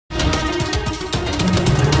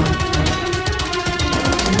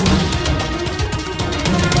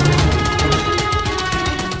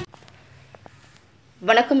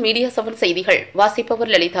வணக்கம். மீடியா 7 செய்திகள் வாசிப்பவர்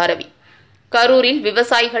லலிதா ரவி. கரூரில்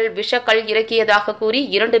விவசாயிகள் விஷக்கல் இறக்கியதாக கூறி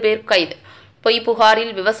 2 பேர் கைது. பொய்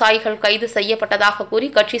புகாரில் விவசாயிகள் கைது செய்யப்பட்டதாக கூறி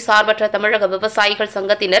கட்சி சார்பற்ற தமிழக விவசாயிகள்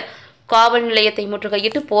சங்கத்தினர் காவல் நிலையத்தை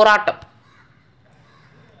முற்றுகையிட்டு போராட்டம்.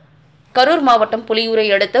 கரூர் மாவட்டம் புலியூரை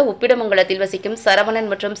அடுத்த உப்பிடமங்கலத்தில் வசிக்கும்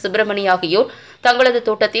சரவணன் மற்றும் சுப்பிரமணி ஆகியோர் தங்களது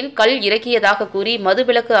தோட்டத்தில் கல் இறக்கியதாக கூறி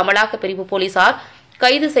மதுவிலக்கு அமலாக்க பிரிவு போலீசார்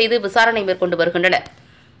கைது செய்து விசாரணை மேற்கொண்டு வருகின்றனர்.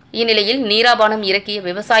 இந்நிலையில் நீராபானம் இறக்கிய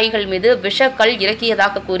விவசாயிகள் மீது விஷக்கல்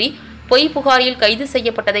இறக்கியதாக கூறி பொய் புகாரில் கைது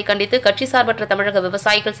செய்யப்பட்டதை கண்டித்து கட்சி சார்பற்ற தமிழக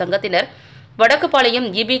விவசாயிகள் சங்கத்தினர் வடக்குப்பாளையம்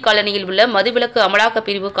இபி காலனியில் உள்ள மதுவிலக்கு அமலாக்க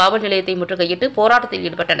பிரிவு காவல் நிலையத்தை முற்றுகையிட்டு போராட்டத்தில்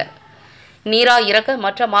ஈடுபட்டனர். நீரா இறக்க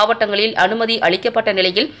மற்ற மாவட்டங்களில் அனுமதி அளிக்கப்பட்ட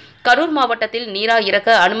நிலையில் கரூர் மாவட்டத்தில் நீரா இறக்க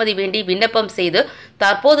அனுமதி வேண்டி விண்ணப்பம் செய்து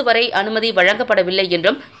தற்போது வரை அனுமதி வழங்கப்படவில்லை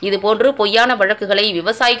என்றும் இதுபோன்று பொய்யான வழக்குகளை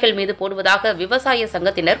விவசாயிகள் மீது போடுவதாக விவசாய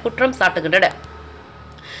சங்கத்தினர் குற்றம் சாட்டுகின்றனர்.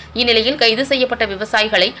 இந்நிலையில் கைது செய்யப்பட்ட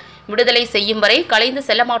விவசாயிகளை விடுதலை செய்யும் வரை கலைந்து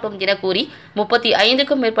செல்ல மாட்டோம் என கூறி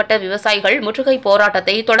 35க்கும் மேற்பட்ட விவசாயிகள் முற்றுகை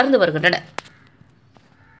போராட்டத்தை தொடர்ந்து வருகின்றனர்.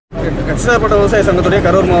 கட்சி சார்பற்ற விவசாய சங்கத்துடைய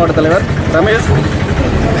கரூர் மாவட்ட தலைவர் ரமேஷ்.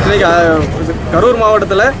 கரூர்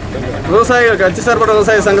மாவட்டத்தில் விவசாயிகள் கட்சி சார்பற்ற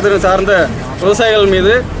விவசாய சங்கத்தினை சார்ந்த விவசாயிகள்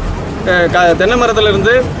மீது தென்னை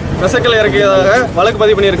மரத்திலிருந்து விஷக்கல் இறக்கியதாக வழக்கு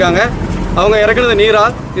பதிவு பண்ணியிருக்காங்க. அவங்க இறக்குனது நீரா,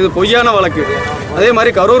 இது பொய்யான வழக்கு. அதே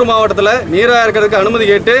மாதிரி கரூர் மாவட்டத்தில் நீரா இறக்கிறதுக்கு அனுமதி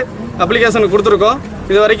கேட்டு அப்ளிகேஷன் கொடுத்துருக்கோம்.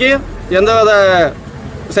 இது வரைக்கும் எந்தவித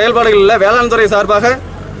செயல்பாடுகள் இல்லை. வேளாண் துறை சார்பாக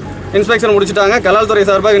இன்ஸ்பெக்ஷன் முடிச்சுட்டாங்க, கலால் துறை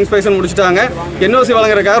சார்பாக இன்ஸ்பெக்ஷன் முடிச்சுட்டாங்க. என்ஓசி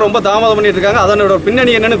வழங்குறதுக்காக ரொம்ப தாமதம் பண்ணிட்டு இருக்காங்க. அதனோட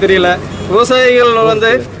பின்னணி என்னன்னு தெரியல. விவசாயிகள்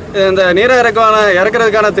இந்த நீரா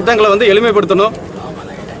இறக்கிறதுக்கான திட்டங்களை எளிமைப்படுத்தணும்.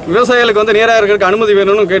 விவசாயிகளுக்கு நீரா இறக்கிறதுக்கு அனுமதி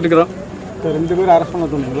வேணும்னு கேட்டுக்கிறோம். 2 பேர் அரெஸ்ட் பண்ண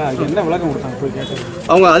தோணுங்களா? என்ன விளக்கம் கொடுத்தாங்க போய் கேட்டது?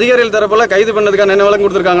 அவங்க அதிகாரிகள் தரப்பில் கைது பண்ணதுக்கான என்ன விளக்கம்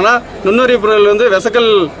கொடுத்துருக்காங்கன்னா, நுண்ணுயிரி பொருள் விஷக்கல்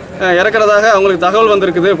இறக்கிறதாக அவங்களுக்கு தகவல்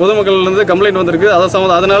வந்திருக்குது, பொதுமக்கள்லேருந்து கம்ப்ளைண்ட் வந்திருக்கு.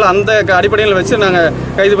 அதனால அந்த அடிப்படையில் வச்சு நாங்கள்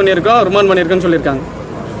கைது பண்ணியிருக்கோம், ரிமாண்ட் பண்ணியிருக்கோம்னு சொல்லியிருக்காங்க.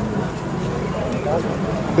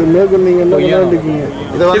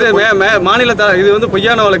 இது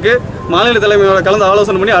பொய்யான வழக்கு. மாநில தலைமையோட கலந்து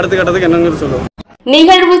ஆலோசனை பண்ணி அடுத்த கட்டத்துக்கு என்னங்கிறது சொல்லுவோம்.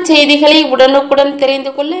 நிகழ்வு செய்திகளை உடனுக்குடன்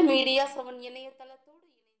தெரிந்து கொள்ள மீடியா 7